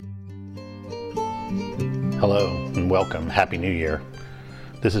Hello and welcome. Happy New Year.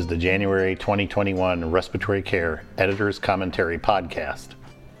 This is the January 2021 Respiratory Care Editor's Commentary Podcast.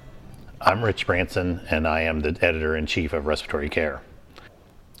 I'm Rich Branson and I am the Editor-in-Chief of Respiratory Care.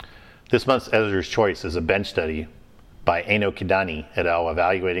 This month's Editor's Choice is a bench study by Eino Kidani et al.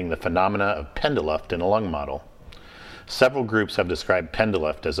 Evaluating the phenomena of pendiluft in a lung model. Several groups have described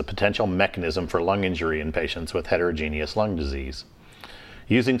pendiluft as a potential mechanism for lung injury in patients with heterogeneous lung disease.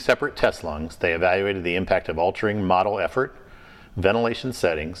 Using separate test lungs, they evaluated the impact of altering model effort, ventilation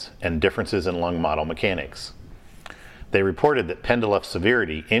settings, and differences in lung model mechanics. They reported that pendiluft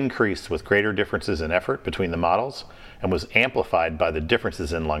severity increased with greater differences in effort between the models and was amplified by the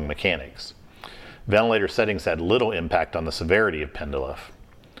differences in lung mechanics. Ventilator settings had little impact on the severity of pendiluft.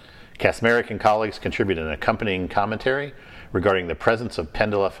 Kaczmarek and colleagues contributed an accompanying commentary regarding the presence of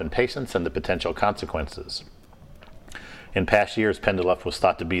pendiluft in patients and the potential consequences. In past years, pendiluft was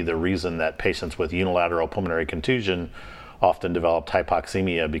thought to be the reason that patients with unilateral pulmonary contusion often developed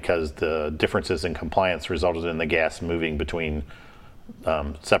hypoxemia because the differences in compliance resulted in the gas moving between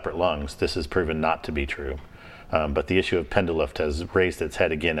separate lungs. This has proven not to be true, but the issue of pendiluft has raised its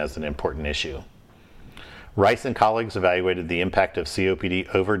head again as an important issue. Rice and colleagues evaluated the impact of COPD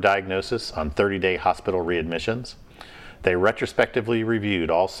overdiagnosis on 30-day hospital readmissions. They retrospectively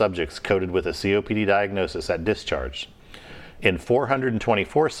reviewed all subjects coded with a COPD diagnosis at discharge. In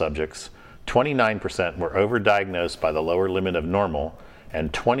 424 subjects, 29% were overdiagnosed by the lower limit of normal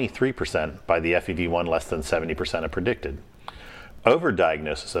and 23% by the FEV1 less than 70% of predicted.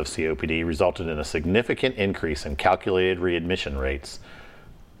 Overdiagnosis of COPD resulted in a significant increase in calculated readmission rates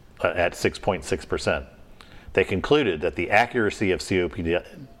at 6.6%. They concluded that the accuracy of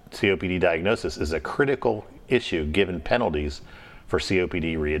COPD diagnosis is a critical issue given penalties for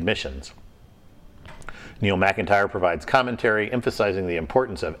COPD readmissions. Neil McIntyre provides commentary emphasizing the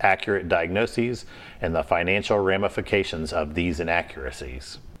importance of accurate diagnoses and the financial ramifications of these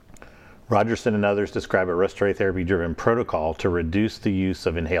inaccuracies. Rogerson and others describe a respiratory therapy-driven protocol to reduce the use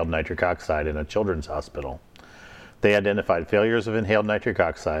of inhaled nitric oxide in a children's hospital. They identified failures of inhaled nitric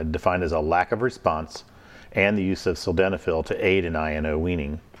oxide defined as a lack of response and the use of sildenafil to aid in INO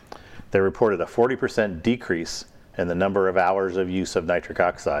weaning. They reported a 40% decrease in the number of hours of use of nitric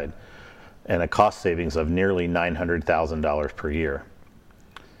oxide and a cost savings of nearly $900,000 per year.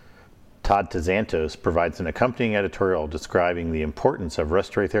 Todd Tezantos provides an accompanying editorial describing the importance of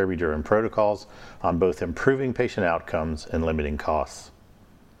respiratory therapy-driven protocols on both improving patient outcomes and limiting costs.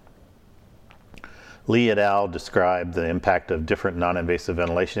 Lee et al. Described the impact of different non-invasive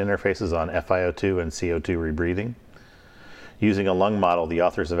ventilation interfaces on FiO2 and CO2 rebreathing. Using a lung model, the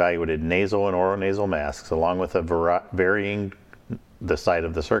authors evaluated nasal and oronasal masks along with varying the site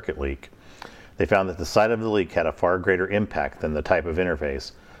of the circuit leak. They found that the site of the leak had a far greater impact than the type of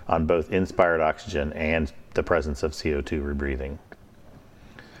interface on both inspired oxygen and the presence of CO2 rebreathing.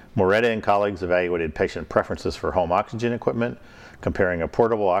 Moretta and colleagues evaluated patient preferences for home oxygen equipment, comparing a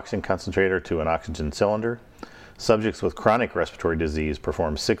portable oxygen concentrator to an oxygen cylinder. Subjects with chronic respiratory disease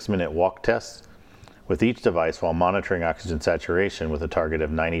performed 6-minute walk tests with each device while monitoring oxygen saturation with a target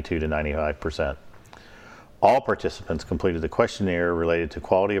of 92 to 95%. All participants completed the questionnaire related to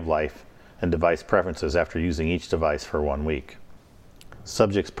quality of life and device preferences after using each device for 1 week.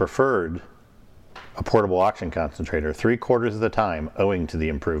 Subjects preferred a portable oxygen concentrator 3/4 of the time owing to the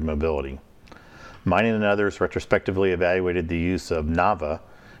improved mobility. Mining and others retrospectively evaluated the use of NAVA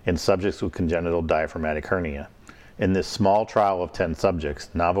in subjects with congenital diaphragmatic hernia. In this small trial of 10 subjects,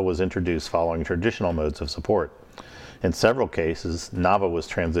 NAVA was introduced following traditional modes of support. In several cases, NAVA was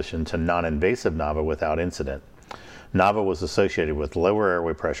transitioned to non-invasive NAVA without incident. NAVA was associated with lower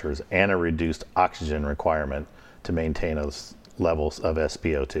airway pressures and a reduced oxygen requirement to maintain those levels of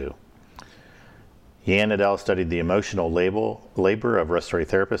SpO2. Yan et al. Studied the emotional labor of respiratory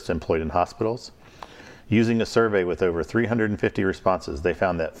therapists employed in hospitals. Using a survey with over 350 responses, they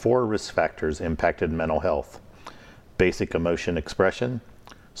found that 4 risk factors impacted mental health: basic emotion expression,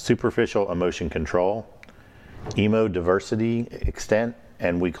 superficial emotion control, emo diversity extent,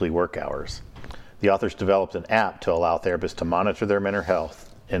 and weekly work hours. The authors developed an app to allow therapists to monitor their mental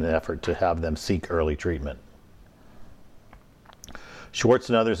health in an effort to have them seek early treatment. Schwartz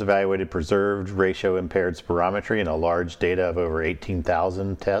and others evaluated preserved ratio impaired spirometry in a large data of over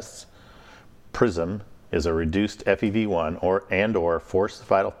 18,000 tests. PRISM is a reduced FEV1 or forced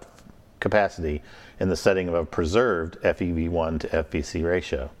vital capacity in the setting of a preserved FEV1 to FVC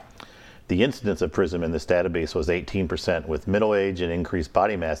ratio. The incidence of PRISM in this database was 18%, with middle age and increased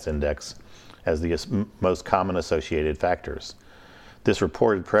body mass index as the most common associated factors. This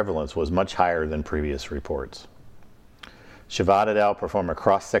reported prevalence was much higher than previous reports. Shivad et al. Performed a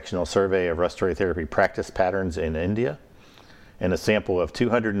cross-sectional survey of respiratory therapy practice patterns in India. In a sample of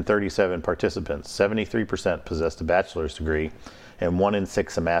 237 participants, 73% possessed a bachelor's degree and 1 in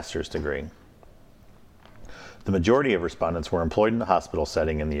 6 a master's degree. The majority of respondents were employed in the hospital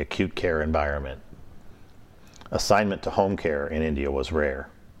setting in the acute care environment. Assignment to home care in India was rare.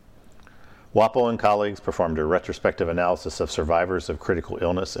 Wappel and colleagues performed a retrospective analysis of survivors of critical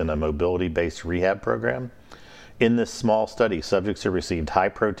illness in a mobility-based rehab program. In this small study, subjects who received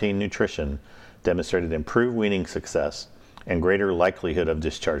high-protein nutrition demonstrated improved weaning success and greater likelihood of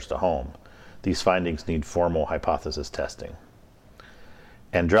discharge to home. These findings need formal hypothesis testing.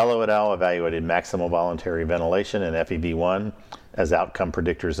 Andrello et al. Evaluated maximal voluntary ventilation and FEV1 as outcome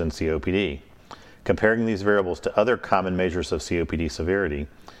predictors in COPD. Comparing these variables to other common measures of COPD severity,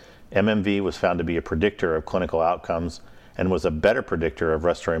 MMV was found to be a predictor of clinical outcomes and was a better predictor of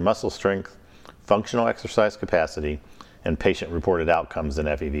respiratory muscle strength, functional exercise capacity, and patient-reported outcomes than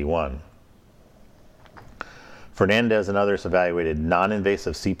FEV1. Fernandez and others evaluated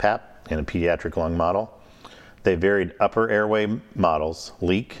non-invasive CPAP in a pediatric lung model. They varied upper airway models,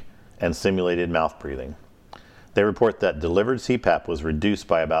 leak, and simulated mouth breathing. They report that delivered CPAP was reduced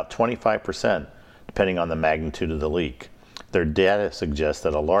by about 25% depending on the magnitude of the leak. Their data suggests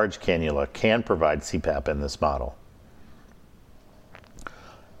that a large cannula can provide CPAP in this model.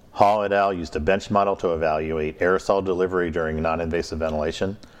 Hall et al. Used a bench model to evaluate aerosol delivery during non-invasive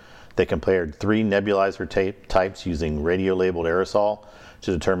ventilation. They compared 3 nebulizer types using radio-labeled aerosol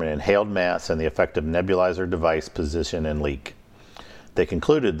to determine inhaled mass and the effect of nebulizer device position and leak. They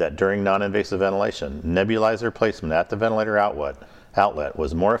concluded that during non-invasive ventilation, nebulizer placement at the ventilator outlet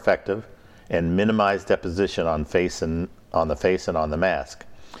was more effective and minimized deposition on the face and on the mask.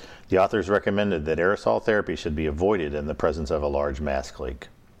 The authors recommended that aerosol therapy should be avoided in the presence of a large mask leak.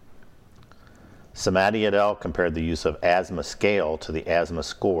 Samadi et al. Compared the use of asthma scale to the asthma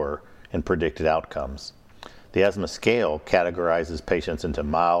score and predicted outcomes. The asthma scale categorizes patients into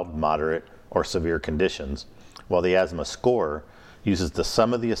mild, moderate, or severe conditions, while the asthma score uses the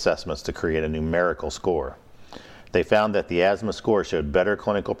sum of the assessments to create a numerical score. They found that the asthma score showed better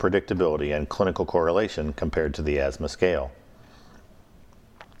clinical predictability and clinical correlation compared to the asthma scale.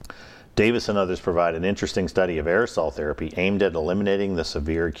 Davis and others provide an interesting study of aerosol therapy aimed at eliminating the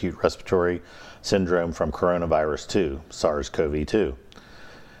severe acute respiratory syndrome from coronavirus 2, SARS-CoV-2.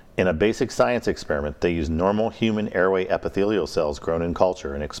 In a basic science experiment, they used normal human airway epithelial cells grown in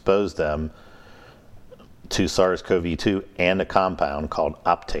culture and exposed them to SARS-CoV-2 and a compound called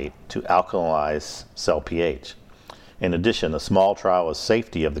Optate to alkalize cell pH. In addition, a small trial of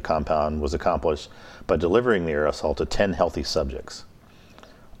safety of the compound was accomplished by delivering the aerosol to 10 healthy subjects.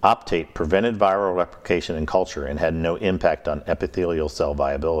 Optate prevented viral replication in culture and had no impact on epithelial cell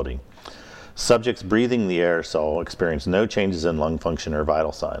viability. Subjects breathing the aerosol experienced no changes in lung function or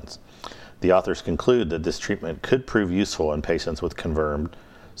vital signs. The authors conclude that this treatment could prove useful in patients with confirmed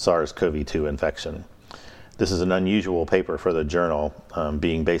SARS-CoV-2 infection. This is an unusual paper for the journal,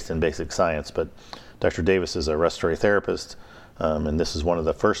 being based in basic science, but Dr. Davis is a respiratory therapist, and this is one of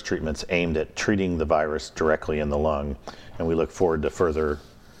the first treatments aimed at treating the virus directly in the lung, and we look forward to further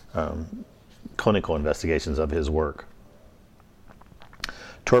clinical investigations of his work.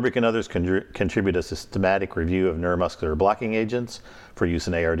 Torbeck and others contribute a systematic review of neuromuscular blocking agents for use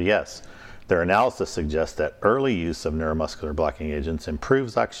in ARDS. Their analysis suggests that early use of neuromuscular blocking agents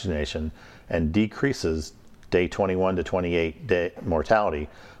improves oxygenation and decreases day 21 to 28 day mortality,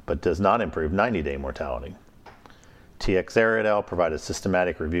 but does not improve 90-day mortality. TXR et al. Provide a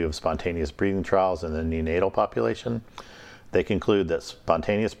systematic review of spontaneous breathing trials in the neonatal population. They conclude that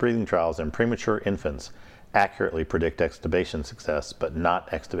spontaneous breathing trials in premature infants accurately predict extubation success, but not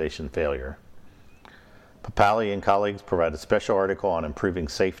extubation failure. Papali and colleagues provide a special article on improving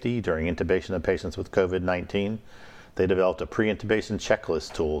safety during intubation of patients with COVID-19. They developed a pre-intubation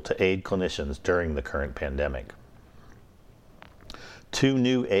checklist tool to aid clinicians during the current pandemic. 2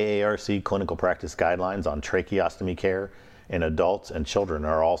 new AARC clinical practice guidelines on tracheostomy care in adults and children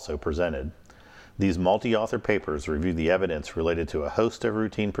are also presented. These multi-author papers review the evidence related to a host of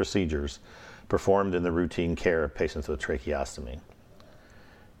routine procedures performed in the routine care of patients with tracheostomy.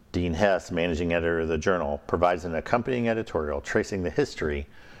 Dean Hess, managing editor of the journal, provides an accompanying editorial tracing the history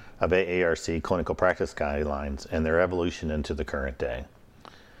of AARC clinical practice guidelines and their evolution into the current day.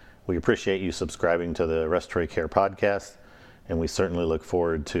 We appreciate you subscribing to the Respiratory Care Podcast, and we certainly look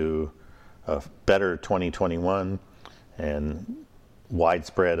forward to a better 2021 and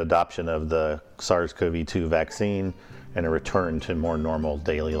widespread adoption of the SARS-CoV-2 vaccine and a return to more normal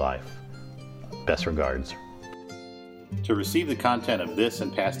daily life. Best regards. To receive the content of this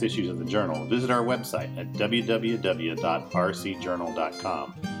and past issues of the journal, visit our website at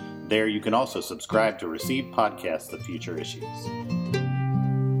www.rcjournal.com. There you can also subscribe to receive podcasts of future issues.